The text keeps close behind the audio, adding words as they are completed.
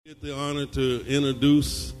Get the honor to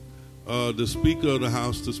introduce the Speaker of the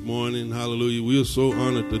House this morning. Hallelujah. We are so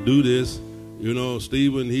honored to do this. You know,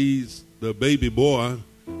 Stephen, he's the baby boy.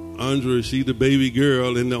 Andrea, she the baby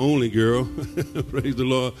girl and the only girl. Praise the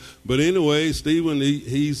Lord. But anyway, Stephen,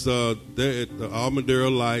 he's there at the Armadillo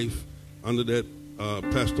Life under that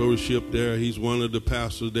pastoralship there. He's one of the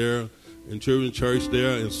pastors there in Children's Church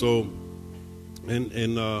there. And so, and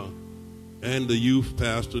the youth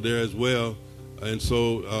pastor there as well. And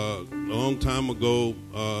so, a long time ago,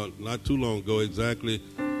 not too long ago exactly,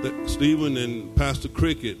 Stephen and Pastor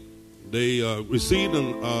Cricket, they received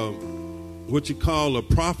what you call a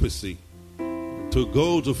prophecy to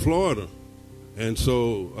go to Florida. And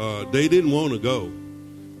so they didn't want to go.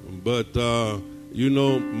 But,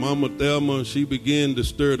 Mama Thelma, she began to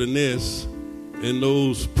stir the nest, and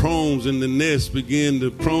those prawns in the nest began to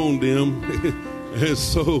prone them. And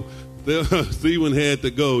so Stephen had to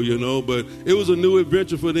go, but it was a new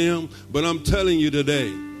adventure for them. But I'm telling you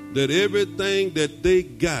today that everything that they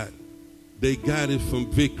got it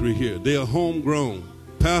from Victory here. They are homegrown.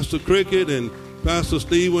 Pastor Cricket and Pastor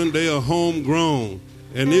Stephen, they are homegrown.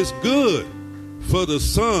 And it's good for the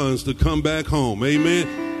sons to come back home.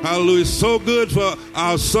 Amen. Hallelujah. It's so good for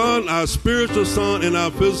our son, our spiritual son, and our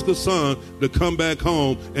physical son to come back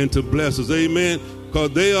home and to bless us. Amen.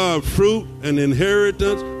 Because they are a fruit and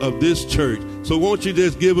inheritance of this church. So won't you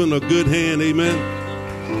just give them a good hand,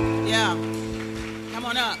 amen? Yeah. Come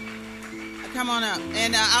on up. Come on up.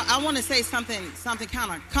 And I want to say something kind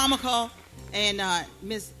of comical. And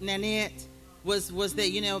Miss Nanette was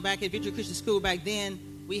that, back at Victory Christian School back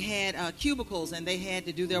then, we had cubicles, and they had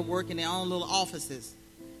to do their work in their own little offices.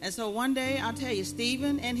 And so one day, I'll tell you,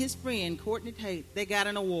 Stephen and his friend, Courtney Tate, they got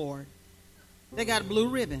an award. They got a blue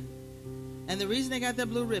ribbon. And the reason they got that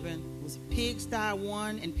blue ribbon was Pigsty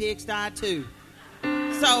 1 and Pigsty 2.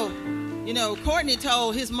 So, Courtney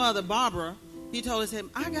told his mother, Barbara, he told her,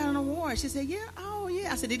 I got an award. She said, yeah, oh,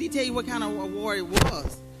 yeah. I said, did he tell you what kind of award it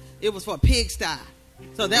was? It was for Pigsty.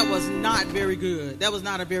 So that was not very good. That was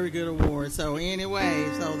not a very good award. So anyway,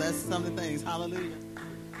 that's some of the things. Hallelujah.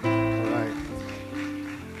 All right.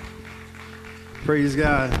 Praise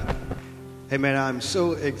God. Hey, man, I'm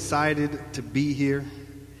so excited to be here.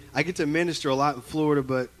 I get to minister a lot in Florida,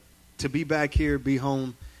 but to be back here, be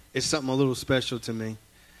home, is something a little special to me.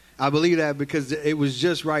 I believe that because it was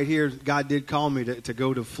just right here, God did call me to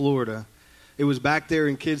go to Florida. It was back there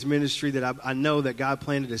in kids ministry that I know that God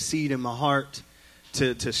planted a seed in my heart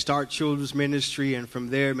to start children's ministry. And from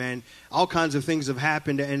there, man, all kinds of things have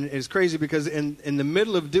happened. And it's crazy because in the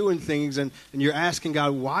middle of doing things and you're asking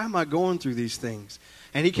God, why am I going through these things?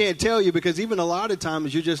 And he can't tell you because even a lot of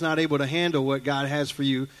times you're just not able to handle what God has for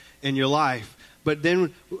you in your life. But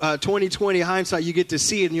then 2020 hindsight, you get to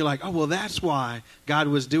see it and you're like, oh, well, that's why God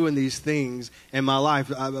was doing these things in my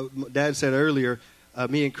life. Dad said earlier,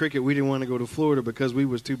 me and Cricket, we didn't want to go to Florida because we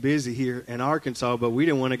was too busy here in Arkansas, but we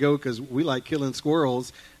didn't want to go because we like killing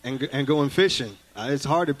squirrels and going fishing. It's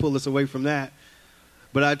hard to pull us away from that.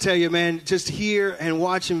 But I tell you, man, just here and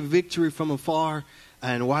watching Victory from afar,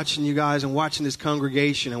 and watching you guys and watching this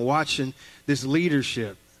congregation and watching this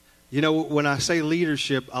leadership. When I say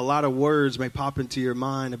leadership, a lot of words may pop into your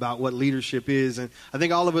mind about what leadership is. And I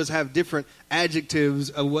think all of us have different adjectives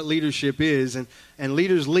of what leadership is. And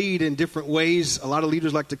leaders lead in different ways. A lot of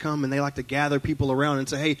leaders like to come and they like to gather people around and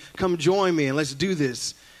say, hey, come join me and let's do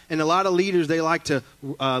this. And a lot of leaders, they like to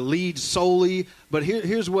lead solely. But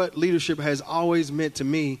here's what leadership has always meant to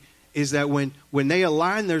me. Is that when they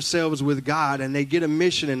align themselves with God and they get a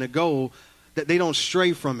mission and a goal, that they don't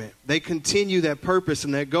stray from it. They continue that purpose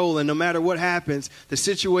and that goal. And no matter what happens, the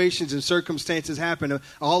situations and circumstances happen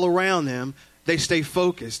all around them, they stay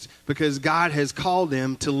focused because God has called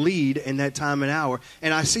them to lead in that time and hour.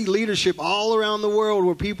 And I see leadership all around the world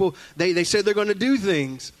where people, they say they're going to do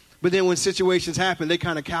things, but then when situations happen, they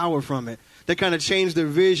kind of cower from it. They kind of change their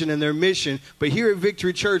vision and their mission. But here at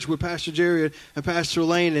Victory Church with Pastor Jerry and Pastor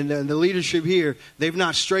Lane and the leadership here, they've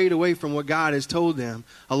not strayed away from what God has told them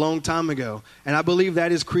a long time ago. And I believe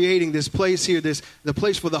that is creating this place here, the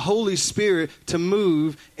place for the Holy Spirit to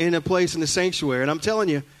move in a place in the sanctuary. And I'm telling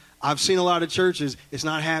you, I've seen a lot of churches, it's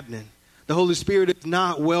not happening. The Holy Spirit is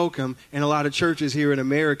not welcome in a lot of churches here in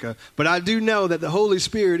America. But I do know that the Holy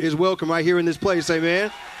Spirit is welcome right here in this place,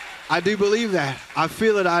 amen? I do believe that. I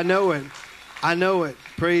feel it, I know it. I know it.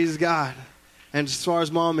 Praise God. And as far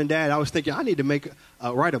as mom and dad, I was thinking I need to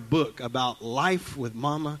write a book about life with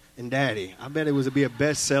mama and daddy. I bet it would be a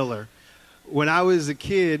bestseller. When I was a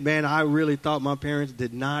kid, man, I really thought my parents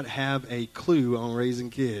did not have a clue on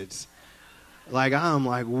raising kids. I'm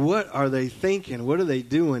like, what are they thinking? What are they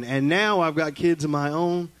doing? And now I've got kids of my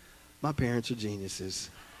own. My parents are geniuses.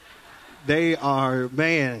 They are,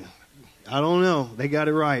 man, I don't know. They got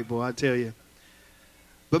it right, boy, I tell you.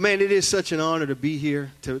 But, man, it is such an honor to be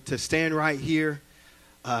here, to stand right here,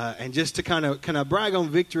 and just to can I brag on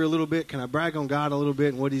Victory a little bit? Can I brag on God a little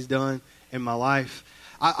bit and what he's done in my life?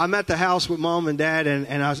 I'm at the house with Mom and Dad,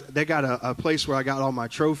 and they got a place where I got all my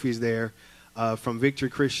trophies there from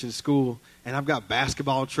Victory Christian School. And I've got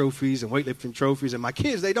basketball trophies and weightlifting trophies. And my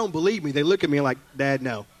kids, they don't believe me. They look at me like, Dad,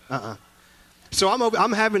 no. So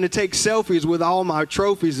I'm having to take selfies with all my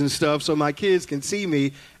trophies and stuff so my kids can see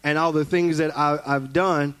me and all the things that I've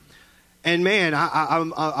done. And, man,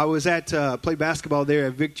 I was played basketball there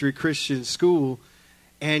at Victory Christian School.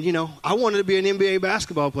 And, you know, I wanted to be an NBA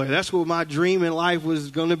basketball player. That's what my dream in life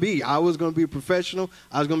was going to be. I was going to be a professional.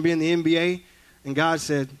 I was going to be in the NBA. And God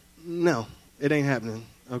said, no, it ain't happening,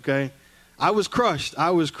 okay? I was crushed.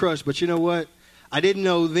 But you know what? I didn't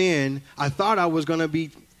know then. I thought I was going to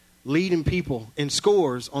be leading people in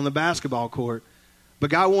scores on the basketball court.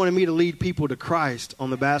 But God wanted me to lead people to Christ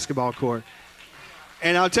on the basketball court.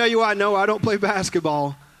 And I'll tell you what, no, I don't play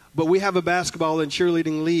basketball. But we have a basketball and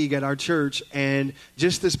cheerleading league at our church, and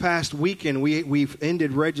just this past weekend, we've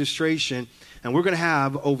ended registration, and we're going to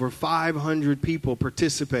have over 500 people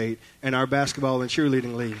participate in our basketball and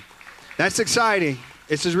cheerleading league. That's exciting.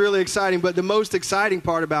 It's just really exciting, but the most exciting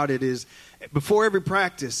part about it is before every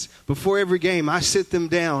practice, before every game, I sit them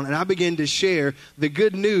down, and I begin to share the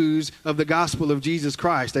good news of the gospel of Jesus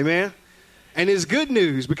Christ. Amen? And it's good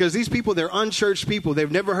news because these people, they're unchurched people.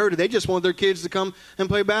 They've never heard it. They just want their kids to come and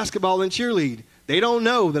play basketball and cheerlead. They don't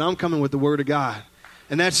know that I'm coming with the Word of God.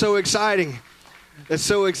 And that's so exciting. That's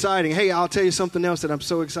so exciting. Hey, I'll tell you something else that I'm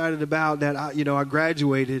so excited about, that I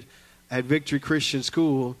graduated at Victory Christian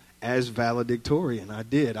School as valedictorian. I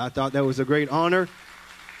did. I thought that was a great honor.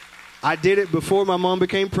 I did it before my mom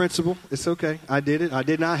became principal. It's okay. I did it. I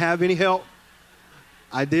did not have any help.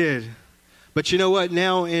 I did. But you know what?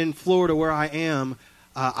 Now in Florida where I am,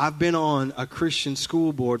 I've been on a Christian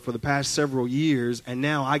school board for the past several years, and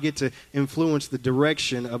now I get to influence the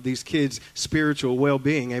direction of these kids' spiritual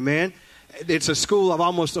well-being. Amen? It's a school of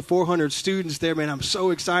almost 400 students there, man. I'm so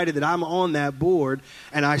excited that I'm on that board,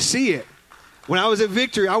 and I see it. When I was at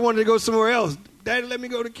Victory, I wanted to go somewhere else. Daddy, let me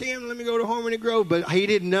go to Camden, let me go to Harmony Grove. But he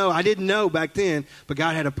didn't know. I didn't know back then, but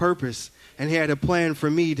God had a purpose, and he had a plan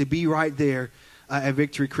for me to be right there at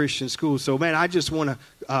Victory Christian School. So, man, I just want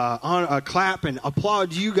to clap and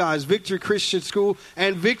applaud you guys, Victory Christian School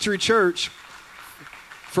and Victory Church,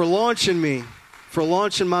 for launching me, for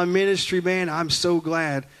launching my ministry, man. I'm so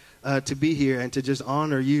glad to be here and to just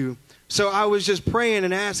honor you. So I was just praying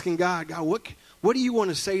and asking God, what do you want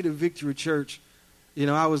to say to Victory Church? You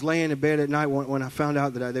know, I was laying in bed at night when I found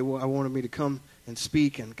out that I wanted me to come and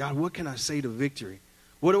speak. And, God, what can I say to Victory?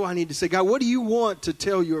 What do I need to say? God, what do you want to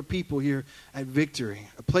tell your people here at Victory,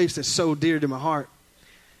 a place that's so dear to my heart?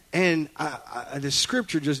 And the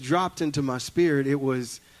scripture just dropped into my spirit. It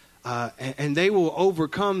was, and they will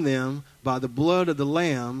overcome them by the blood of the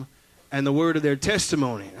Lamb and the word of their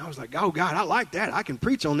testimony. And I was like, oh, God, I like that. I can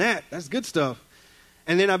preach on that. That's good stuff.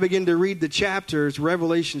 And then I began to read the chapters,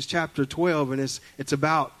 Revelations chapter 12, and it's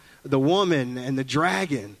about the woman and the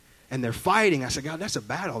dragon. And they're fighting. I said, God, that's a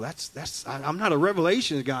battle. I'm not a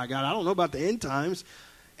Revelations guy, God. I don't know about the end times.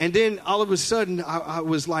 And then all of a sudden, I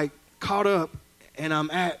was like caught up, and I'm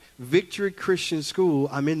at Victory Christian School.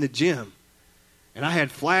 I'm in the gym. And I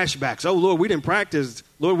had flashbacks. Oh, Lord, we didn't practice.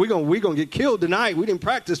 Lord, we're gonna get killed tonight. We didn't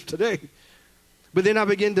practice today. But then I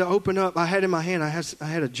began to open up. I had in my hand, I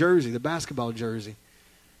had a jersey, the basketball jersey.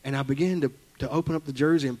 And I began to open up the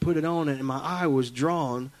jersey and put it on, and my eye was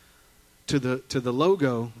drawn to the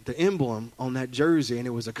logo, the emblem on that jersey, and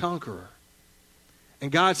it was a conqueror. And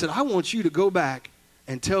God said, I want you to go back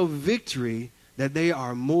and tell Victory that they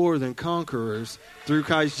are more than conquerors through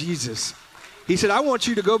Christ Jesus. He said, I want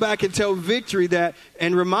you to go back and tell Victory that,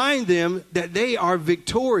 and remind them that they are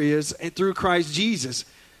victorious through Christ Jesus.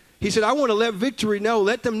 He said, I want to let Victory know,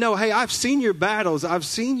 let them know, hey, I've seen your battles, I've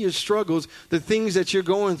seen your struggles, the things that you're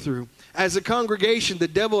going through. As a congregation, the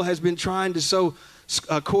devil has been trying to sow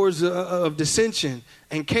cords of dissension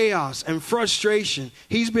and chaos and frustration.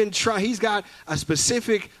 He's got a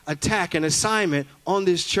specific attack and assignment on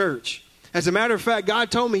this church. As a matter of fact, God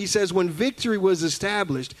told me, he says, when Victory was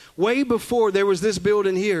established, way before there was this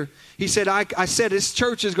building here, he said, I said this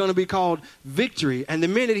church is going to be called Victory. And the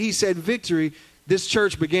minute he said Victory, this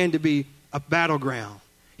church began to be a battleground.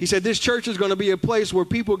 He said, this church is going to be a place where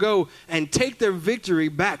people go and take their victory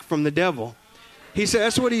back from the devil. He said,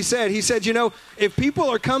 that's what he said. He said, you know, if people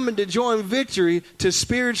are coming to join Victory to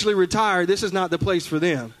spiritually retire, this is not the place for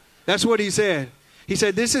them. That's what he said. He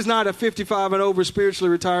said, this is not a 55 and over spiritually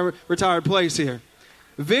retired place here.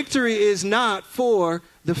 Victory is not for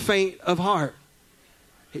the faint of heart.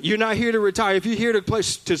 You're not here to retire. If you're here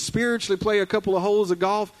to spiritually play a couple of holes of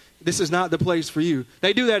golf, this is not the place for you.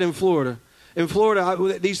 They do that in Florida. In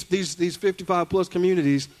Florida, these 55-plus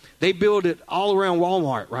communities, they build it all around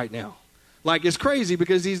Walmart right now. Like, it's crazy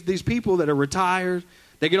because these people that are retired,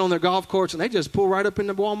 they get on their golf course and they just pull right up in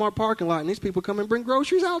the Walmart parking lot, and these people come and bring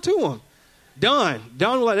groceries out to them. Done.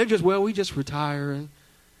 They're just, we just retire.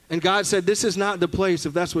 And God said, this is not the place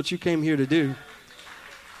if that's what you came here to do.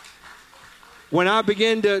 When I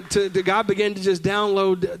began God began to just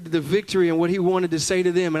download the victory and what he wanted to say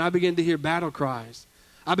to them, and I began to hear battle cries.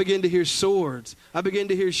 I began to hear swords. I began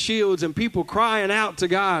to hear shields and people crying out to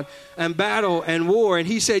God and battle and war. And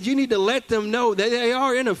he said, you need to let them know that they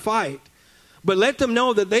are in a fight, but let them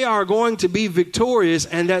know that they are going to be victorious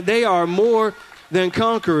and that they are more than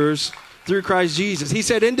conquerors through Christ Jesus. He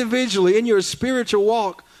said individually in your spiritual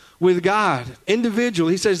walk with God,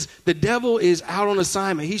 individually, he says the devil is out on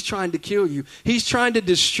assignment. He's trying to kill you. He's trying to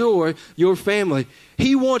destroy your family.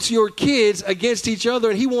 He wants your kids against each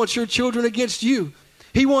other, and he wants your children against you.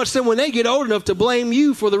 He wants them when they get old enough to blame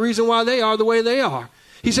you for the reason why they are the way they are.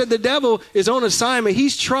 He said the devil is on assignment.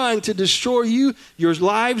 He's trying to destroy you, your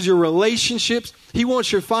lives, your relationships. He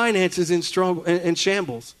wants your finances in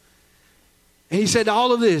shambles. And he said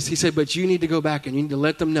all of this. He said, but you need to go back and you need to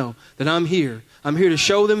let them know that I'm here. I'm here to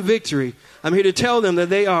show them victory. I'm here to tell them that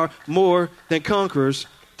they are more than conquerors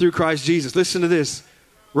through Christ Jesus. Listen to this.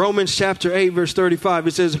 Romans chapter 8, verse 35.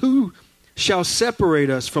 It says, who shall separate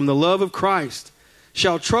us from the love of Christ?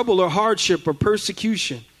 Shall trouble or hardship or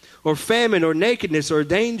persecution or famine or nakedness or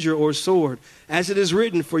danger or sword? As it is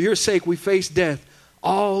written, for your sake we face death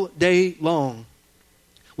all day long.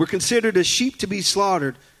 We're considered as sheep to be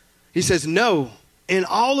slaughtered. He says, no, in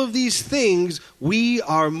all of these things we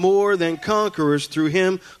are more than conquerors through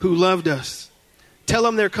him who loved us. Tell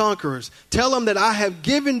them they're conquerors. Tell them that I have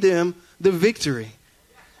given them the victory.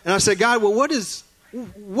 And I said, God, well, what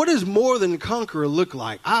does more than a conqueror look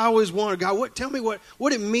like? I always wanted, God, tell me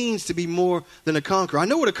what it means to be more than a conqueror. I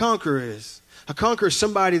know what a conqueror is. A conqueror is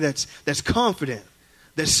somebody that's confident,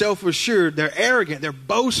 that's self-assured, they're arrogant, they're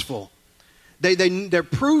boastful. They're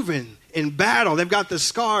proven in battle. They've got the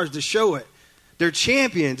scars to show it. They're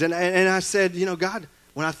champions. And I said, God,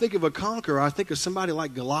 when I think of a conqueror, I think of somebody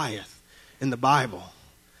like Goliath in the Bible.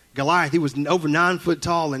 Goliath, he was over 9 foot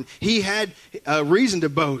tall, and he had reason to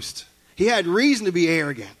boast. He had reason to be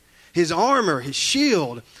arrogant. His armor, his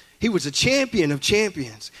shield, he was a champion of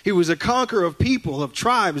champions. He was a conqueror of people, of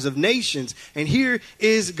tribes, of nations. And here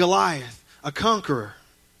is Goliath, a conqueror.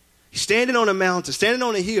 He's standing on a mountain, standing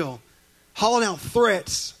on a hill, hauling out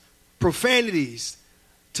threats, profanities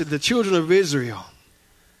to the children of Israel,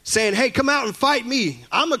 saying, hey, come out and fight me.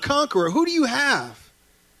 I'm a conqueror. Who do you have?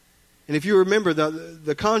 And if you remember,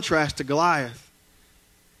 the contrast to Goliath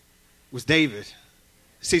was David.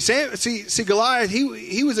 See, Goliath,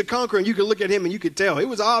 he was a conqueror, and you could look at him and you could tell. It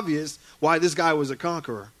was obvious why this guy was a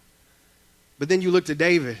conqueror. But then you looked at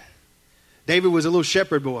David. David was a little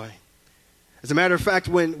shepherd boy. As a matter of fact,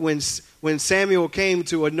 when Samuel came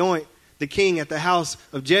to anoint the king at the house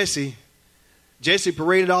of Jesse, Jesse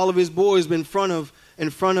paraded all of his boys in front of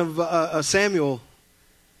Samuel,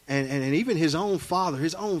 and even his own father,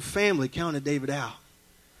 his own family counted David out.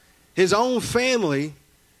 His own family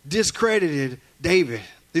discredited David.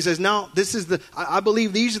 He says, no, I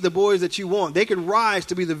believe these are the boys that you want. They could rise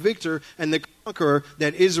to be the victor and the conqueror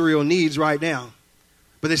that Israel needs right now.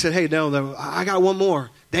 But they said, hey, no, I got one more.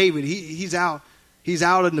 David, he's out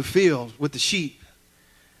in the field with the sheep.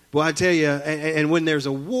 Well, I tell you, and when there's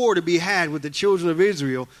a war to be had with the children of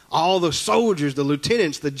Israel, all the soldiers, the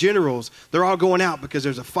lieutenants, the generals, they're all going out because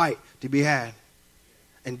there's a fight to be had.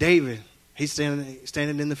 And David, he's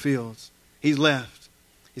standing in the fields. He's left.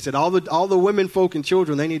 He said, all the women, folk, and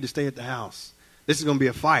children, they need to stay at the house. This is going to be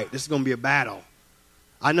a fight. This is going to be a battle.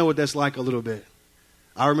 I know what that's like a little bit.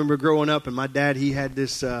 I remember growing up, and my dad, he had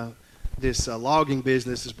this logging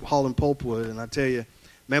business, this hauling pulpwood, and I tell you,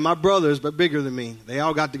 man, my brothers, but bigger than me, they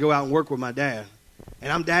all got to go out and work with my dad. And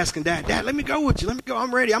I'm asking Dad, let me go with you. Let me go.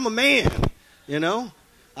 I'm ready. I'm a man.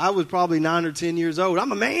 I was probably 9 or 10 years old.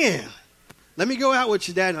 I'm a man. Let me go out with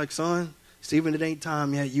you, Dad. Like, son, Stephen, it ain't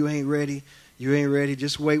time yet. You ain't ready. You ain't ready.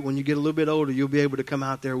 Just wait. When you get a little bit older, you'll be able to come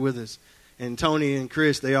out there with us. And Tony and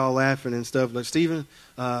Chris, they all laughing and stuff. Like, Stephen,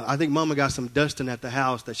 I think Mama got some dusting at the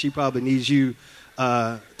house that she probably needs you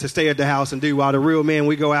to stay at the house and do, while the real men,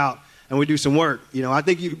 we go out and we do some work. I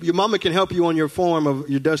think your mama can help you on your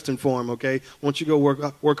dusting form, okay? Why don't you go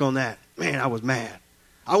work on that? Man, I was mad.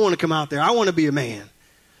 I want to come out there. I want to be a man.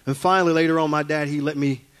 And finally, later on, my dad, he let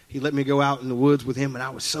me he let me go out in the woods with him, and I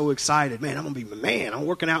was so excited. Man, I'm going to be the man. I'm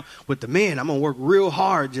working out with the men. I'm going to work real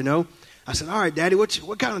hard, you know. I said, all right, Daddy,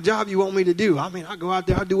 what kind of job you want me to do? I mean, I'll go out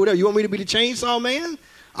there, I'll do whatever. You want me to be the chainsaw man?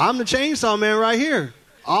 I'm the chainsaw man right here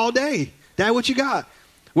all day. Dad, what you got?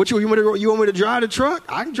 You want me to drive the truck?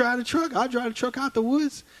 I can drive the truck. I'll drive the truck out the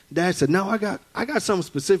woods. Dad said, no, I got something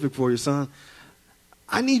specific for you, son.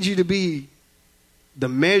 I need you to be the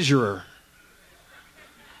measurer.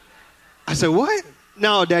 I said, what?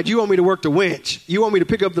 No, Dad, you want me to work the winch. You want me to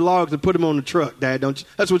pick up the logs and put them on the truck, Dad, don't you?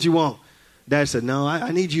 That's what you want. Dad said, no,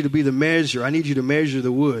 I need you to be the measurer. I need you to measure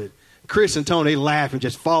the wood. Chris and Tony, they laughing,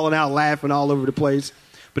 just falling out, laughing all over the place.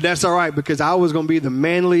 But that's all right, because I was going to be the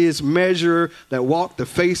manliest measurer that walked the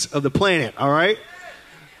face of the planet, all right?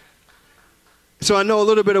 So I know a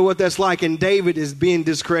little bit of what that's like, and David is being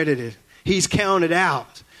discredited. He's counted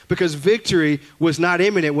out because victory was not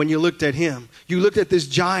imminent when you looked at him. You looked at this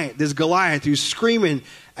giant, this Goliath, who's screaming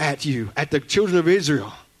at you, at the children of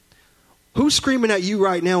Israel. Who's screaming at you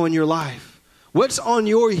right now in your life? What's on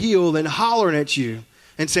your heel and hollering at you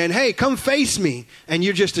and saying, hey, come face me? And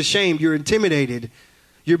you're just ashamed. You're intimidated.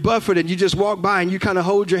 You're buffeted. You just walk by and you kind of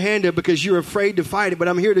hold your hand up because you're afraid to fight it. But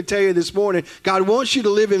I'm here to tell you this morning, God wants you to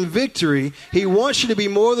live in victory. He wants you to be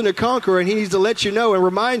more than a conqueror, and he needs to let you know and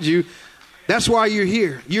remind you that's why you're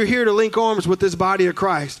here. You're here to link arms with this body of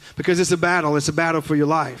Christ because it's a battle. It's a battle for your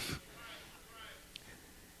life.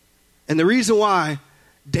 And the reason why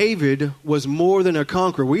David was more than a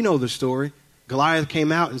conqueror, we know the story. Goliath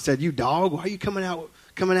came out and said, you dog, why are you coming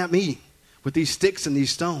at me with these sticks and these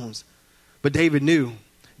stones? But David knew.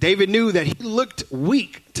 David knew that he looked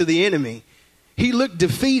weak to the enemy. He looked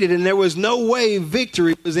defeated, and there was no way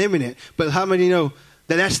victory was imminent. But how many know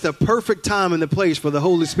that that's the perfect time and the place for the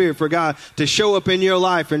Holy Spirit, for God to show up in your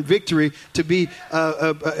life and victory to be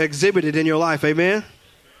exhibited in your life? Amen?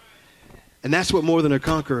 And that's what more than a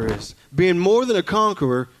conqueror is. Being more than a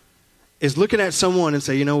conqueror is looking at someone and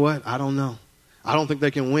say, you know what? I don't know. I don't think they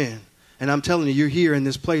can win. And I'm telling you, you're here in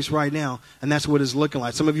this place right now, and that's what it's looking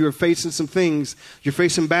like. Some of you are facing some things. You're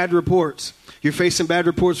facing bad reports. You're facing bad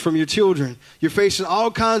reports from your children. You're facing all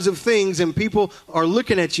kinds of things, and people are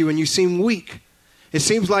looking at you, and you seem weak. It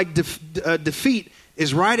seems like defeat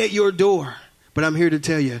is right at your door. But I'm here to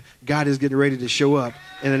tell you, God is getting ready to show up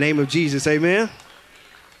in the name of Jesus. Amen?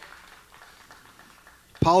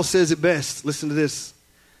 Paul says it best. Listen to this.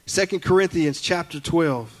 2 Corinthians chapter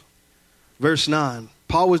 12. Verse 9,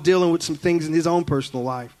 Paul was dealing with some things in his own personal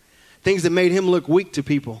life, things that made him look weak to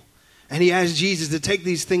people. And he asked Jesus to take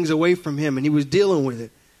these things away from him, and he was dealing with it.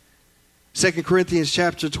 2 Corinthians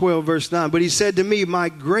chapter 12, verse 9, but he said to me, my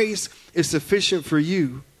grace is sufficient for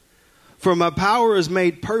you, for my power is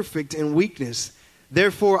made perfect in weakness.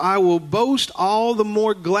 Therefore, I will boast all the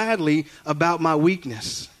more gladly about my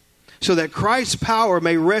weakness, so that Christ's power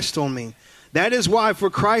may rest on me. That is why, for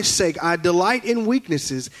Christ's sake, I delight in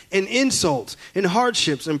weaknesses, in insults, in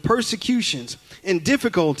hardships, in persecutions, in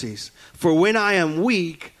difficulties. For when I am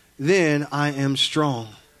weak, then I am strong.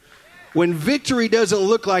 When victory doesn't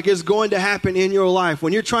look like it's going to happen in your life,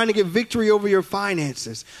 when you're trying to get victory over your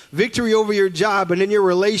finances, victory over your job, and in your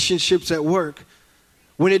relationships at work,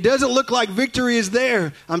 when it doesn't look like victory is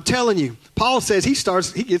there, I'm telling you, Paul says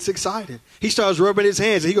he gets excited. He starts rubbing his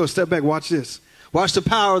hands, and he goes, step back, watch this. Watch the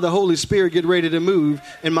power of the Holy Spirit get ready to move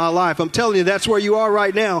in my life. I'm telling you, that's where you are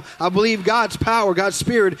right now. I believe God's power, God's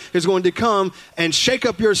Spirit is going to come and shake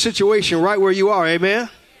up your situation right where you are. Amen?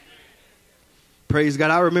 Praise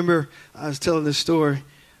God. I remember I was telling this story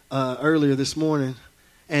earlier this morning.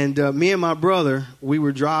 And me and my brother, we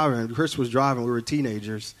were driving. Chris was driving. We were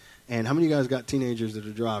teenagers. And how many of you guys got teenagers that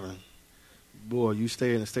are driving? Boy, you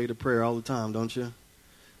stay in a state of prayer all the time, don't you?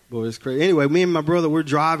 Boy, it's crazy. Anyway, me and my brother, we're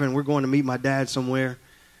driving. We're going to meet my dad somewhere,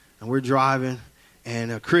 and we're driving.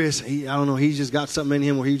 And Chris, I don't know, he's just got something in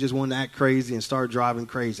him where he just wanted to act crazy and start driving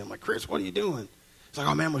crazy. I'm like, Chris, what are you doing? He's like,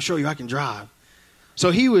 oh, man, I'm going to show you I can drive.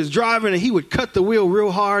 So he was driving, and he would cut the wheel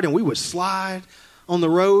real hard, and we would slide on the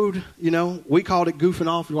road. You know, we called it goofing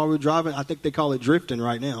off while we were driving. I think they call it drifting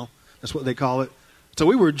right now. That's what they call it. So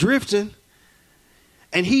we were drifting,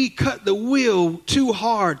 and he cut the wheel too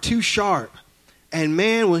hard, too sharp. And,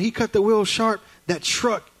 man, when he cut the wheel sharp, that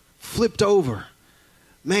truck flipped over.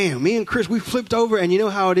 Man, me and Chris, we flipped over. And you know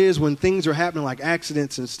how it is when things are happening, like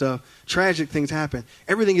accidents and stuff, tragic things happen.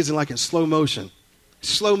 Everything is in slow motion.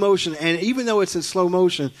 Slow motion. And even though it's in slow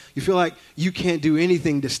motion, you feel like you can't do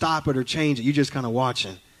anything to stop it or change it. You're just kind of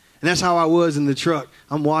watching. And that's how I was in the truck.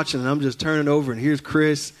 I'm watching, and I'm just turning over. And here's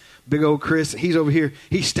Chris, big old Chris. He's over here.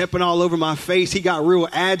 He's stepping all over my face. He got real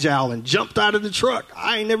agile and jumped out of the truck.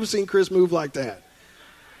 I ain't never seen Chris move like that.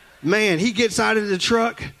 Man, he gets out of the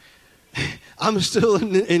truck. I'm still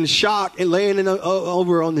in shock and laying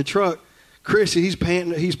over on the truck. Chris, he's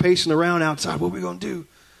panting, he's pacing around outside. What are we going to do?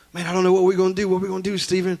 Man, I don't know what we're going to do. What are we going to do,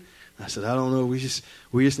 Stephen? I said, I don't know. We just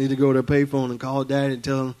need to go to a payphone and call Dad and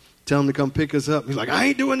tell him to come pick us up. He's like, I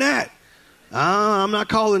ain't doing that. I'm not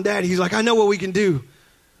calling Dad. He's like, I know what we can do.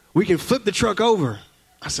 We can flip the truck over.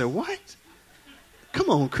 I said, what? Come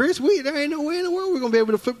on, Chris. There ain't no way in the world we're going to be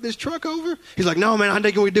able to flip this truck over. He's like, no, man, I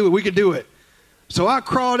think we can do it. We can do it. So I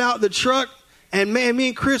crawled out the truck, and man, me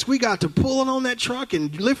and Chris, we got to pulling on that truck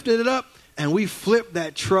and lifted it up, and we flipped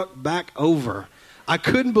that truck back over. I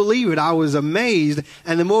couldn't believe it. I was amazed.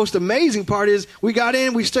 And the most amazing part is we got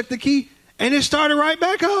in, we stuck the key, and it started right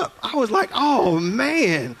back up. I was like, oh,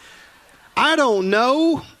 man. I don't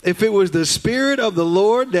know if it was the Spirit of the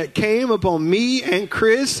Lord that came upon me and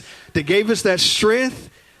Chris that gave us that strength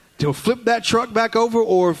to flip that truck back over,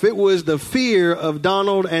 or if it was the fear of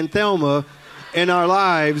Donald and Thelma in our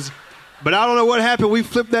lives. But I don't know what happened. We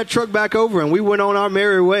flipped that truck back over, and we went on our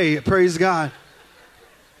merry way. Praise God.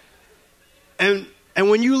 And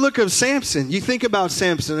when you look at Samson, you think about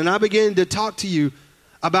Samson, and I begin to talk to you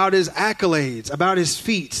about his accolades, about his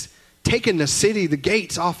feats, taking the city, the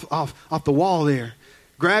gates off the wall there,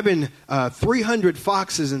 grabbing 300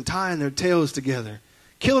 foxes and tying their tails together,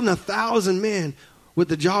 killing 1,000 men with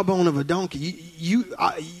the jawbone of a donkey.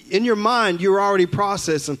 In your mind, you're already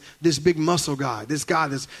processing this big muscle guy,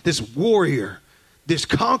 this warrior, this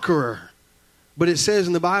conqueror. But it says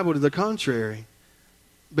in the Bible to the contrary,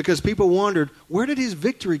 because people wondered, where did his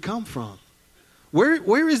victory come from?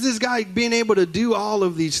 Where is this guy being able to do all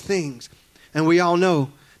of these things? And we all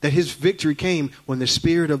know that his victory came when the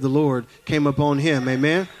Spirit of the Lord came upon him.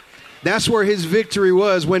 Amen? That's where his victory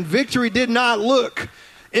was. When victory did not look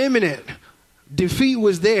imminent, defeat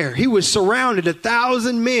was there. He was surrounded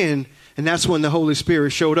 1,000 men, and that's when the Holy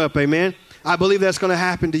Spirit showed up. Amen? I believe that's going to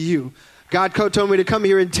happen to you. God told me to come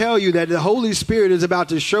here and tell you that the Holy Spirit is about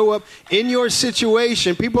to show up in your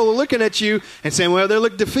situation. People are looking at you and saying, well, they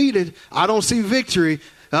look defeated. I don't see victory.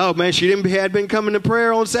 Oh, man, had been coming to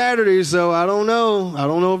prayer on Saturday, so I don't know. I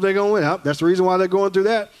don't know if they're going to win. That's the reason why they're going through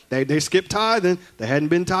that. They skipped tithing. They hadn't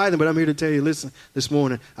been tithing, but I'm here to tell you, listen, this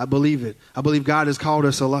morning, I believe it. I believe God has called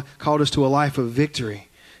us to a life of victory.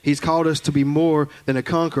 He's called us to be more than a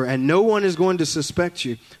conqueror, and no one is going to suspect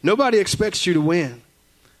you. Nobody expects you to win.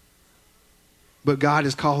 But God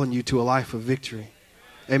is calling you to a life of victory.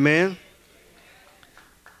 Amen?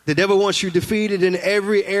 The devil wants you defeated in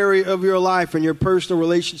every area of your life, in your personal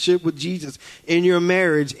relationship with Jesus, in your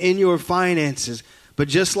marriage, in your finances. But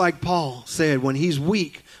just like Paul said, when he's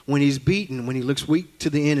weak, when he's beaten, when he looks weak to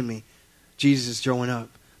the enemy, Jesus is showing up.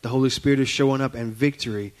 The Holy Spirit is showing up, and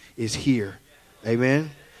victory is here. Amen?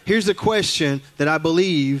 Here's the question that I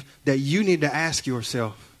believe that you need to ask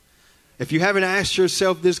yourself. If you haven't asked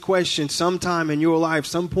yourself this question sometime in your life,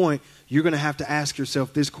 some point, you're going to have to ask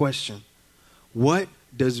yourself this question. What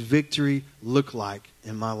does victory look like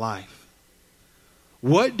in my life?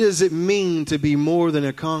 What does it mean to be more than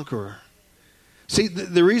a conqueror? See,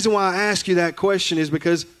 the reason why I ask you that question is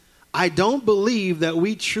because I don't believe that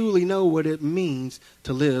we truly know what it means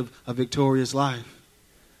to live a victorious life.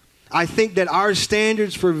 I think that our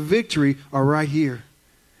standards for victory are right here.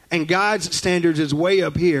 And God's standards is way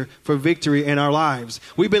up here for victory in our lives.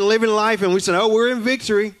 We've been living life and we said, oh, we're in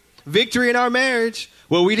victory. Victory in our marriage.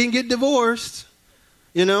 Well, we didn't get divorced.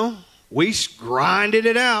 You know, we grinded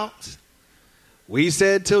it out. We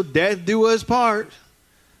said till death do us part.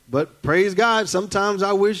 But praise God, sometimes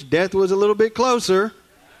I wish death was a little bit closer.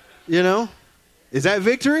 You know, is that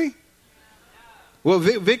victory? Well,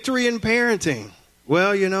 victory in parenting.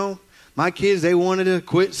 Well, you know, my kids, they wanted to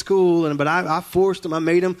quit school, but I forced them. I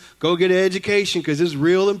made them go get an education because it's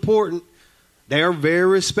real important. They are very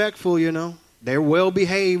respectful, you know. They're well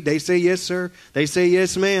behaved. They say yes, sir. They say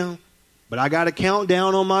yes, ma'am. But I got a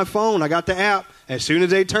countdown on my phone. I got the app. As soon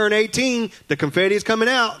as they turn 18, the confetti is coming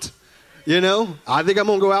out. You know, I think I'm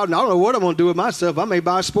going to go out and I don't know what I'm going to do with myself. I may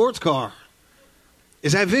buy a sports car.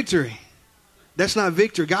 Is that victory? That's not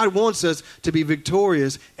victory. God wants us to be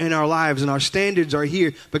victorious in our lives, and our standards are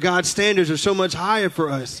here. But God's standards are so much higher for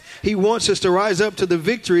us. He wants us to rise up to the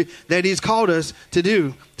victory that He's called us to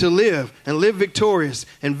do, to live and live victorious.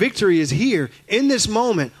 And victory is here in this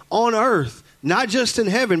moment on earth, not just in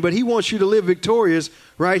heaven, but He wants you to live victorious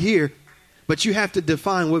right here. But you have to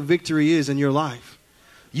define what victory is in your life.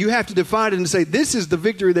 You have to define it and say, this is the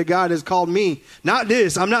victory that God has called me. Not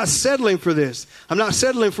this. I'm not settling for this. I'm not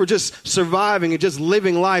settling for just surviving and just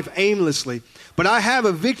living life aimlessly. But I have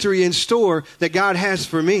a victory in store that God has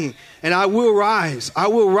for me. And I will rise. I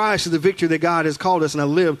will rise to the victory that God has called us, and I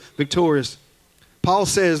live victorious. Paul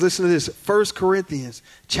says, listen to this, 1 Corinthians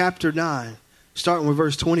chapter 9, starting with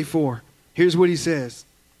verse 24. Here's what he says.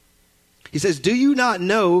 He says, do you not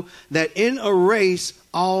know that in a race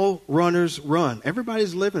all runners run?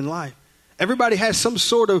 Everybody's living life. Everybody has some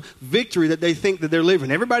sort of victory that they think that they're living.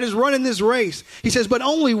 Everybody's running this race. He says, but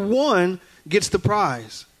only one gets the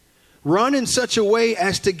prize. Run in such a way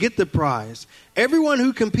as to get the prize. Everyone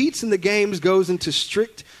who competes in the games goes into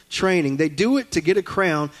strict training. They do it to get a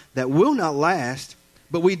crown that will not last,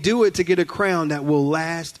 but we do it to get a crown that will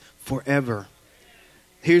last forever.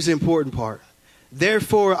 Here's the important part.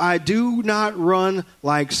 Therefore, I do not run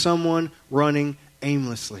like someone running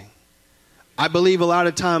aimlessly. I believe a lot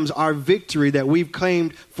of times our victory that we've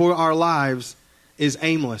claimed for our lives is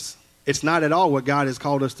aimless. It's not at all what God has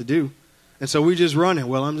called us to do. And so we're just running.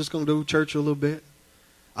 Well, I'm just going to do church a little bit.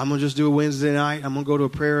 I'm going to just do a Wednesday night. I'm going to go to a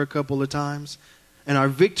prayer a couple of times. And our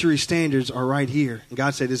victory standards are right here. And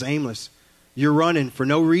God said it's aimless. You're running for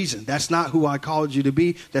no reason. That's not who I called you to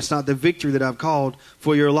be. That's not the victory that I've called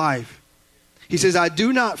for your life. He says, I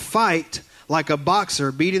do not fight like a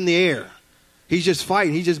boxer beating the air. He's just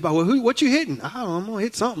fighting. He's just, well, what you hitting? I don't know, I'm going to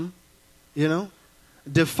hit something, you know.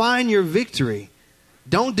 Define your victory.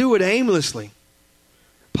 Don't do it aimlessly.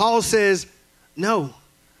 Paul says, no,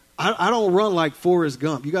 I don't run like Forrest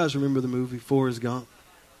Gump. You guys remember the movie Forrest Gump?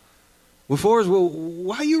 Well,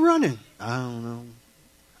 why are you running? I don't know.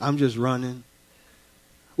 I'm just running.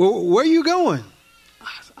 Well, where are you going?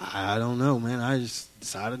 I don't know, man. I just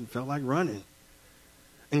decided and felt like running.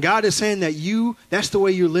 And God is saying that that's the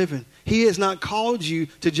way you're living. He has not called you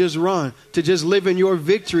to just run, to just live in your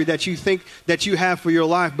victory that you think that you have for your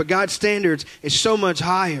life. But God's standards is so much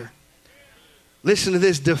higher. Listen to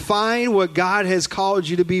this. Define what God has called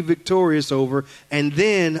you to be victorious over, and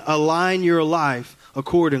then align your life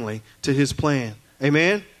accordingly to his plan.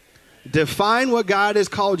 Amen? Define what God has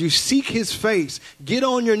called you. Seek his face. Get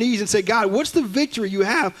on your knees and say, God, what's the victory you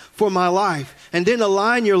have for my life? And then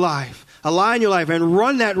align your life. Align your life and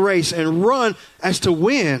run that race and run as to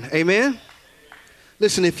win. Amen?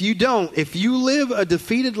 Listen, if you live a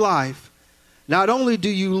defeated life, not only do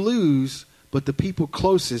you lose, but the people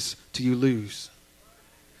closest to you lose.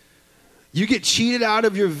 You get cheated out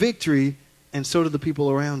of your victory, and so do the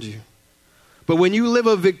people around you. But when you live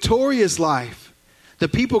a victorious life, the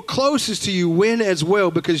people closest to you win as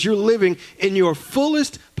well, because you're living in your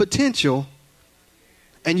fullest potential,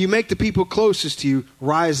 and you make the people closest to you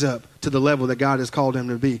rise up to the level that God has called them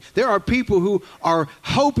to be. There are people who are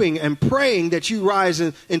hoping and praying that you rise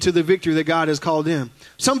into the victory that God has called them.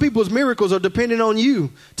 Some people's miracles are dependent on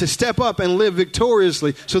you to step up and live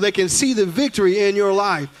victoriously so they can see the victory in your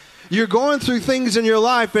life. You're going through things in your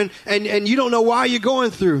life and you don't know why you're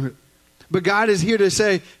going through it. But God is here to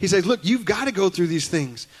say, he says, look, you've got to go through these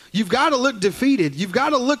things. You've got to look defeated. You've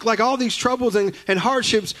got to look like all these troubles and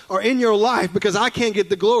hardships are in your life, because I can't get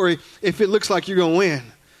the glory if it looks like you're going to win.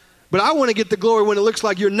 But I want to get the glory when it looks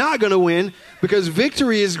like you're not going to win, because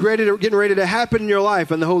victory is getting ready to happen in your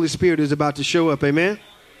life, and the Holy Spirit is about to show up. Amen?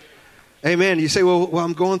 Amen. You say, well,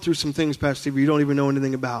 I'm going through some things, Pastor Steve, you don't even know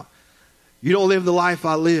anything about. You don't live the life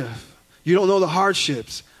I live. You don't know the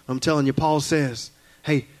hardships. I'm telling you, Paul says,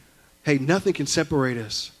 hey, nothing can separate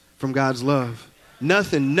us from God's love.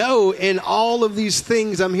 Nothing. No, in all of these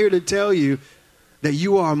things, I'm here to tell you that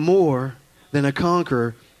you are more than a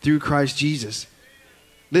conqueror through Christ Jesus.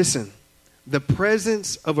 Listen, the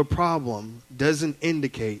presence of a problem doesn't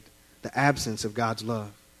indicate the absence of God's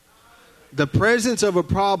love. The presence of a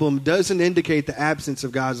problem doesn't indicate the absence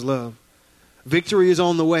of God's love. Victory is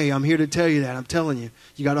on the way. I'm here to tell you that. I'm telling you,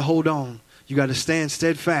 you got to hold on. You got to stand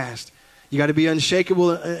steadfast. You got to be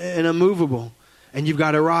unshakable and unmovable. And you've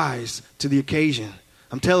got to rise to the occasion.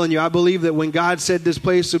 I'm telling you, I believe that when God said this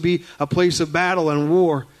place would be a place of battle and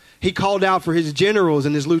war, he called out for his generals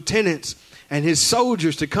and his lieutenants and his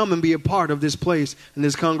soldiers to come and be a part of this place and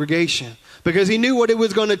this congregation. Because he knew what it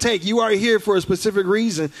was going to take. You are here for a specific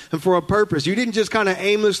reason and for a purpose. You didn't just kind of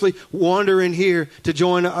aimlessly wander in here to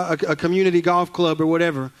join a community golf club or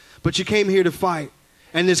whatever. But you came here to fight.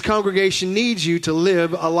 And this congregation needs you to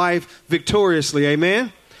live a life victoriously.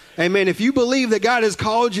 Amen? Amen. If you believe that God has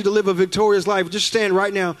called you to live a victorious life, just stand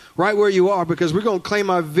right now, right where you are, because we're going to claim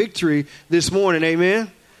our victory this morning.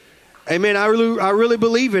 Amen? Amen. I really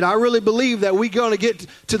believe it. I really believe that we're going to get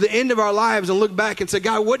to the end of our lives and look back and say,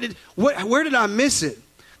 God, where did I miss it?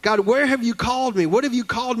 God, where have you called me? What have you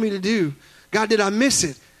called me to do? God, did I miss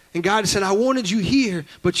it? And God said, I wanted you here,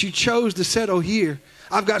 but you chose to settle here.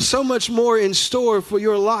 I've got so much more in store for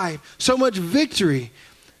your life, so much victory,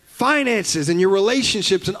 finances and your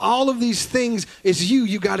relationships and all of these things is you.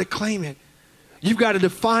 You got to claim it. You've got to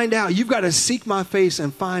find out. You've got to seek my face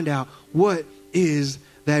and find out what is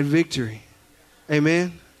that victory.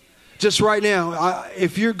 Amen. just right now,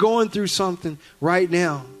 if you're going through something right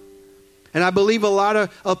now, and I believe a lot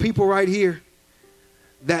of people right here,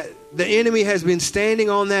 that the enemy has been standing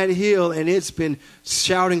on that hill and it's been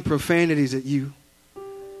shouting profanities at you.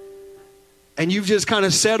 And you've just kind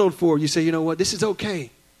of settled for it. You say, you know what, this is okay.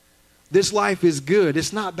 This life is good.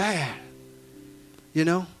 It's not bad. You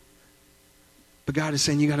know? But God is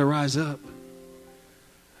saying you got to rise up.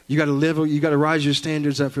 You got to live, you got to rise your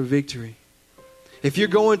standards up for victory. If you're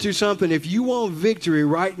going through something, if you want victory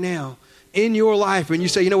right now in your life and you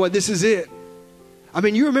say, you know what, this is it. I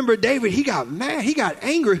mean, you remember David, he got mad, he got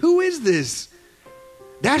angry. Who is this?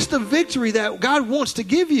 That's the victory that God wants to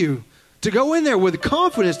give you. To go in there with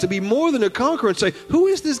confidence, to be more than a conqueror and say, who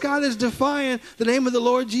is this guy that's defying the name of the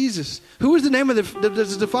Lord Jesus? Who is the name of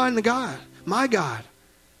that's defying the God? My God.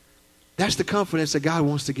 That's the confidence that God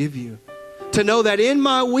wants to give you. To know that in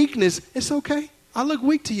my weakness, it's okay. I look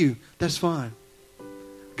weak to you. That's fine.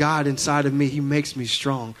 God inside of me, he makes me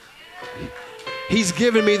strong. He's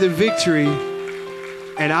given me the victory,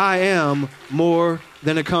 and I am more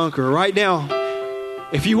than a conqueror. Right now,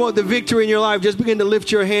 if you want the victory in your life, just begin to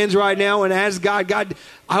lift your hands right now and ask God, God,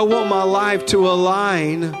 I want my life to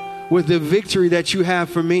align with the victory that you have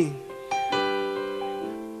for me.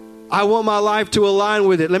 I want my life to align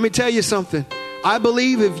with it. Let me tell you something. I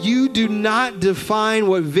believe if you do not define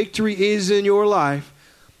what victory is in your life,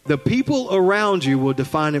 the people around you will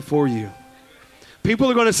define it for you. People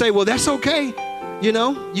are going to say, well, that's okay. You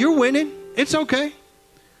know, you're winning. It's okay.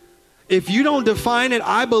 If you don't define it,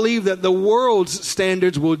 I believe that the world's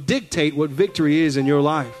standards will dictate what victory is in your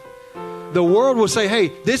life. The world will say,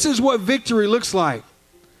 hey, this is what victory looks like.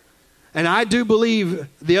 And I do believe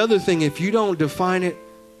the other thing, if you don't define it,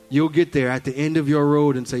 you'll get there at the end of your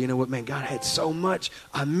road and say, you know what, man, God had so much.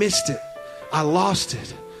 I missed it. I lost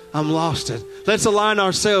it. I'm lost it. Let's align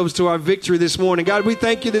ourselves to our victory this morning. God, we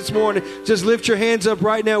thank you this morning. Just lift your hands up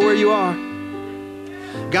right now where you are.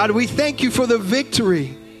 God, we thank you for the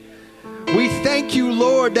victory. We thank you,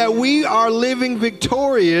 Lord, that we are living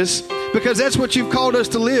victorious because that's what you've called us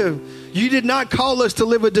to live. You did not call us to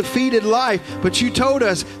live a defeated life, but you told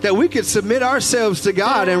us that we could submit ourselves to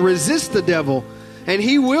God and resist the devil, and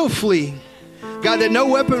he will flee. God, that no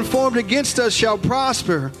weapon formed against us shall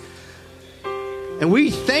prosper. And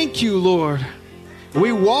we thank you, Lord.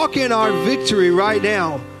 We walk in our victory right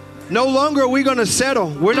now. No longer are we going to settle.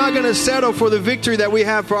 We're not going to settle for the victory that we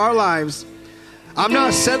have for our lives. I'm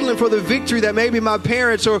not settling for the victory that maybe my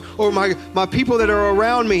parents or my people that are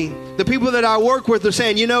around me, the people that I work with are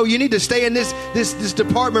saying, you know, you need to stay in this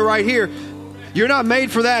department right here. You're not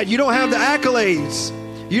made for that. You don't have the accolades.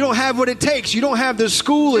 You don't have what it takes. You don't have the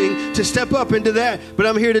schooling to step up into that. But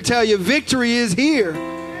I'm here to tell you, victory is here.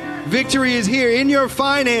 Victory is here in your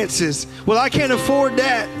finances. Well, I can't afford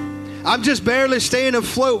that. I'm just barely staying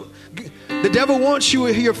afloat. The devil wants you,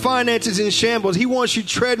 your finances in shambles. He wants you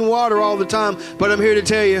treading water all the time. But I'm here to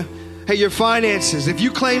tell you, hey, your finances, if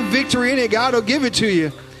you claim victory in it, God will give it to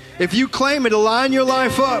you. If you claim it, align your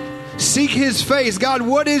life up. Seek his face. God,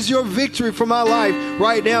 what is your victory for my life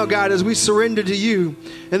right now, God, as we surrender to you?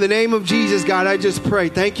 In the name of Jesus, God, I just pray.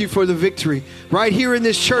 Thank you for the victory right here in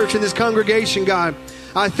this church, in this congregation, God.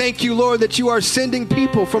 I thank you, Lord, that you are sending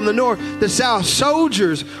people from the north, the south,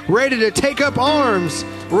 soldiers ready to take up arms,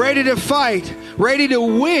 ready to fight, ready to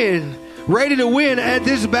win at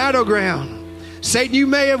this battleground. Satan, you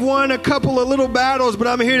may have won a couple of little battles, but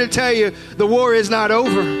I'm here to tell you the war is not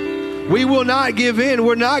over. We will not give in.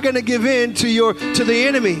 We're not going to give in to the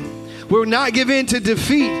enemy. We'll not give in to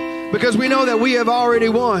defeat because we know that we have already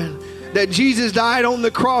won. That Jesus died on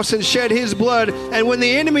the cross and shed his blood. And when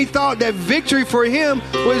the enemy thought that victory for him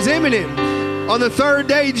was imminent, on the third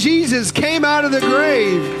day, Jesus came out of the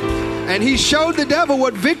grave and he showed the devil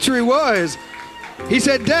what victory was. He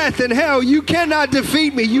said, death and hell, you cannot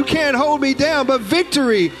defeat me. You can't hold me down, but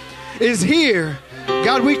victory is here.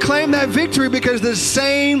 God, we claim that victory because the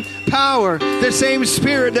same power, the same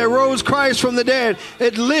spirit that rose Christ from the dead,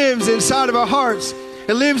 it lives inside of our hearts.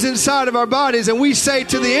 It lives inside of our bodies, and we say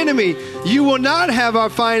to the enemy, you will not have our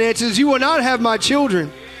finances. You will not have my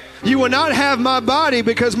children. You will not have my body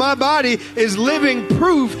because my body is living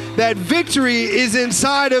proof that victory is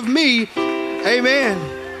inside of me.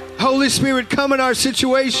 Amen. Holy Spirit, come in our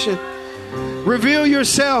situation. Reveal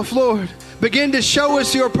yourself, Lord. Begin to show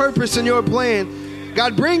us your purpose and your plan.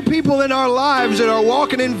 God, bring people in our lives that are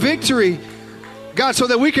walking in victory. God, so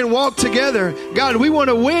that we can walk together. God, we want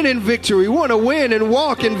to win in victory. We want to win and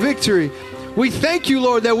walk in victory. We thank you,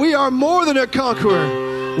 Lord, that we are more than a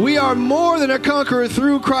conqueror. We are more than a conqueror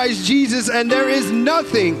through Christ Jesus, and there is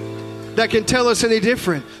nothing that can tell us any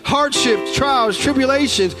different. Hardships, trials,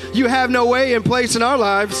 tribulations, you have no way in place in our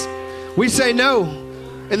lives. We say no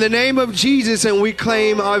in the name of Jesus, and we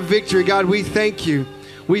claim our victory. God, we thank you.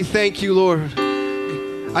 We thank you, Lord.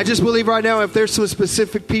 I just believe right now, if there's some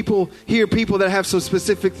specific people here, people that have some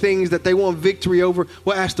specific things that they want victory over,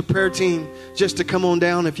 we'll ask the prayer team just to come on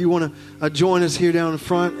down. If you want to join us here down in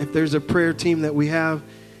front, if there's a prayer team that we have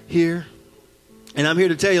here. And I'm here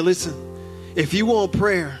to tell you, listen, if you want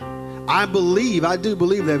prayer, I do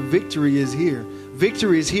believe that victory is here.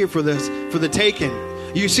 Victory is here for the taking.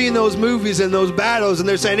 You see in those movies and those battles, and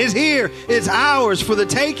they're saying, it's here, it's ours for the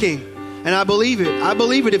taking. And I believe it. I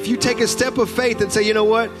believe it. If you take a step of faith and say, you know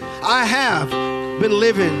what? I have been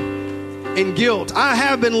living in guilt. I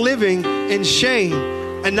have been living in shame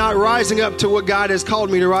and not rising up to what God has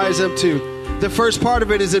called me to rise up to. The first part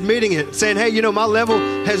of it is admitting it, saying, hey, you know, my level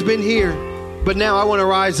has been here, but now I want to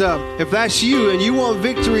rise up. If that's you and you want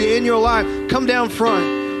victory in your life, come down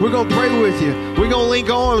front. We're going to pray with you. We're going to link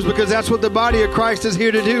arms because that's what the body of Christ is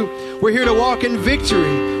here to do. We're here to walk in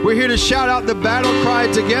victory. We're here to shout out the battle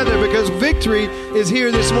cry together because victory is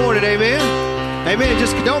here this morning. Amen. Amen.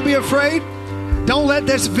 Just don't be afraid. Don't let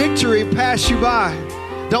this victory pass you by.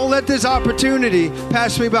 Don't let this opportunity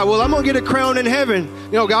pass me by. Well, I'm going to get a crown in heaven.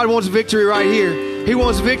 You know, God wants victory right here. He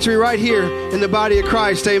wants victory right here in the body of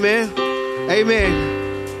Christ. Amen.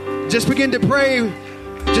 Amen. Just begin to pray.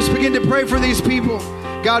 Just begin to pray for these people.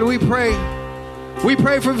 God, we pray. We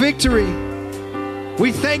pray for victory.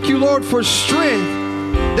 We thank you, Lord, for strength.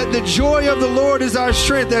 That the joy of the Lord is our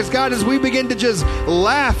strength. As God, as we begin to just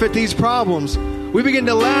laugh at these problems, we begin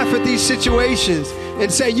to laugh at these situations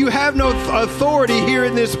and say, you have no authority here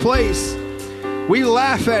in this place. We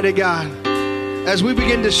laugh at it, God, as we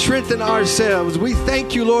begin to strengthen ourselves. We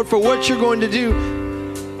thank you, Lord, for what you're going to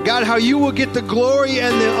do. God, how you will get the glory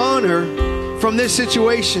and the honor from this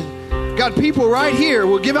situation. God, people right here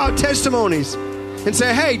will give out testimonies and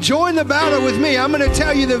say, hey, join the battle with me. I'm going to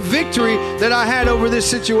tell you the victory that I had over this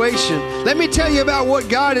situation. Let me tell you about what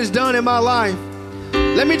God has done in my life.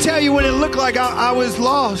 Let me tell you when it looked like I was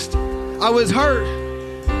lost. I was hurt.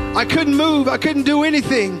 I couldn't move. I couldn't do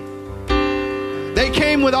anything. They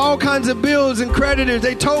came with all kinds of bills and creditors.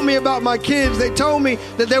 They told me about my kids. They told me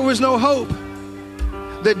that there was no hope.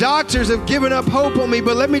 The doctors have given up hope on me,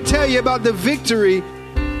 but let me tell you about the victory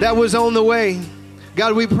that was on the way.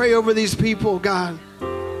 God, we pray over these people, God.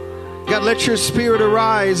 God, let your spirit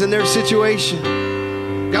arise in their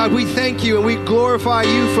situation. God, we thank you and we glorify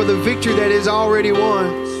you for the victory that is already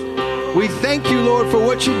won. We thank you, Lord, for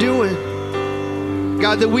what you're doing.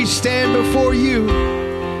 God, that we stand before you,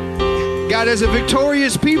 God, as a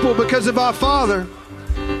victorious people because of our Father,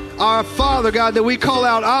 God, that we call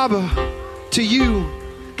out Abba to you.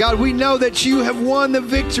 God, we know that you have won the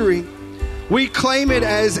victory. We claim it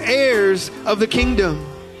as heirs of the kingdom.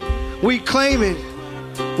 We claim it.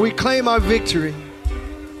 We claim our victory.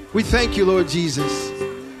 We thank you, Lord Jesus.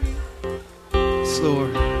 Yes,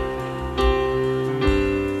 Lord.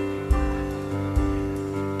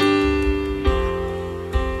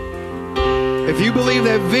 If you believe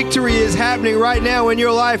that victory is happening right now in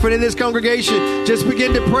your life and in this congregation, just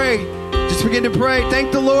begin to pray. Just begin to pray.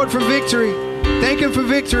 Thank the Lord for victory. Thank him for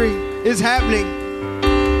victory is happening.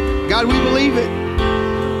 God, we believe it.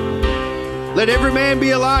 Let every man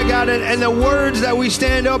be a lie, God, and the words that we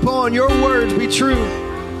stand up on, your words be true.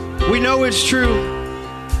 We know it's true.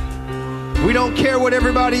 We don't care what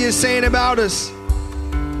everybody is saying about us,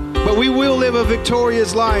 but we will live a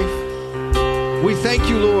victorious life. We thank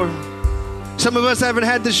you, Lord. Some of us haven't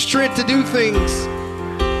had the strength to do things.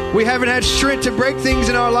 We haven't had strength to break things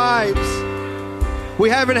in our lives. We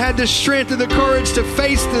haven't had the strength or the courage to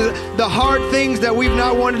face the hard things that we've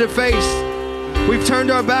not wanted to face. We've turned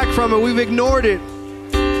our back from it. We've ignored it.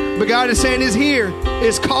 But God is saying is here.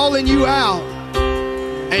 Is calling you out.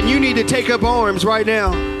 And you need to take up arms right now.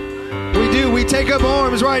 We do. We take up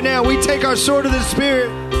arms right now. We take our sword of the Spirit,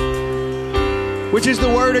 which is the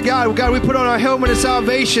word of God. God, we put on our helmet of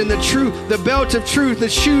salvation, the truth, the belt of truth, the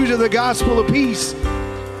shoes of the gospel of peace.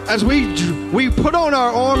 As we put on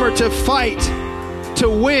our armor to fight, to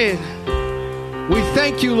win. We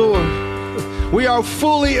thank you, Lord. We are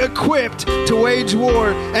fully equipped to wage war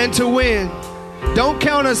and to win. Don't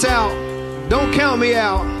count us out. Don't count me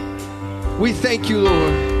out. We thank you,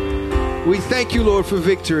 Lord. We thank you, Lord, for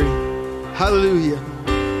victory. Hallelujah.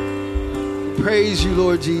 Praise you,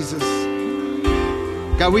 Lord Jesus.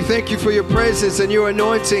 God, we thank you for your presence and your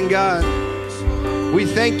anointing, God. We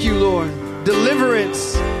thank you, Lord.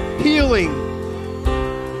 Deliverance, healing.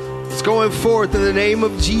 It's going forth in the name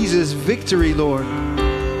of Jesus. Victory, Lord.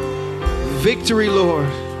 Victory, Lord.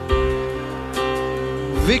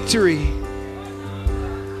 Victory.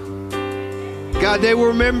 God, they will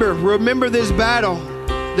remember this battle.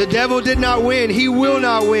 The devil did not win. He will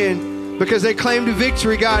not win because they claimed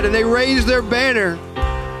victory, God, and they raised their banner.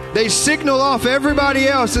 They signal off everybody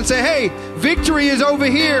else and say, hey, victory is over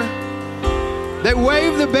here. They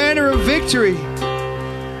wave the banner of victory.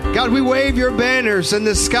 God, we wave your banners in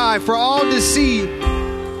the sky for all to see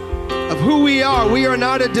of who we are. We are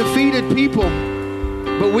not a defeated people,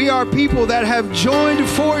 but we are people that have joined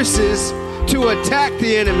forces to attack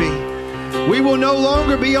the enemy. We will no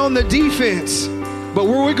longer be on the defense, but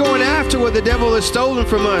we're going after what the devil has stolen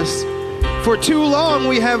from us. For too long,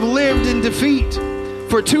 we have lived in defeat.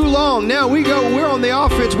 For too long, now we're on the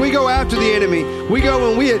offense. We go after the enemy. We go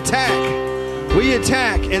and we attack. We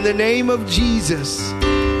attack in the name of Jesus.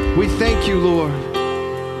 We thank you, Lord.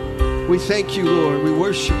 We thank you, Lord. We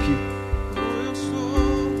worship you.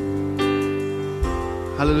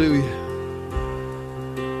 Hallelujah.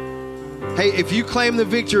 Hey, if you claim the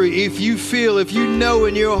victory, if you know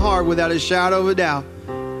in your heart without a shadow of a doubt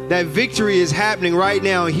that victory is happening right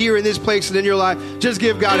now here in this place and in your life, just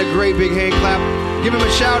give God a great big hand clap. Give him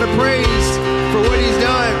a shout of praise for what he's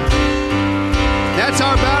done. That's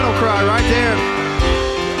our battle cry right there.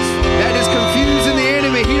 That is confusing the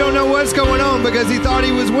enemy. He don't know what's going on because he thought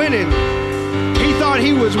he was winning. He thought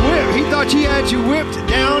he was whipped. He thought he had you whipped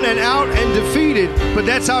down and out and defeated. But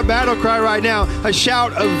that's our battle cry right now. A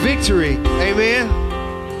shout of victory. Amen.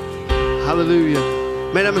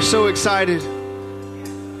 Hallelujah. Man, I'm so excited.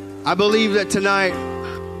 I believe that tonight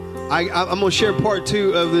I'm going to share part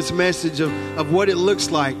 2 of this message of what it looks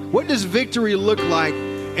like. What does victory look like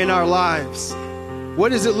in our lives? What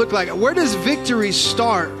does it look like? Where does victory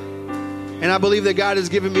start? And I believe that God has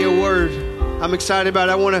given me a word. I'm excited about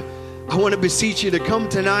it. I want to beseech you to come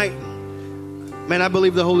tonight. Man, I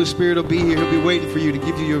believe the Holy Spirit will be here. He'll be waiting for you to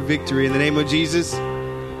give you your victory in the name of Jesus.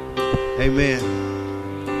 Amen.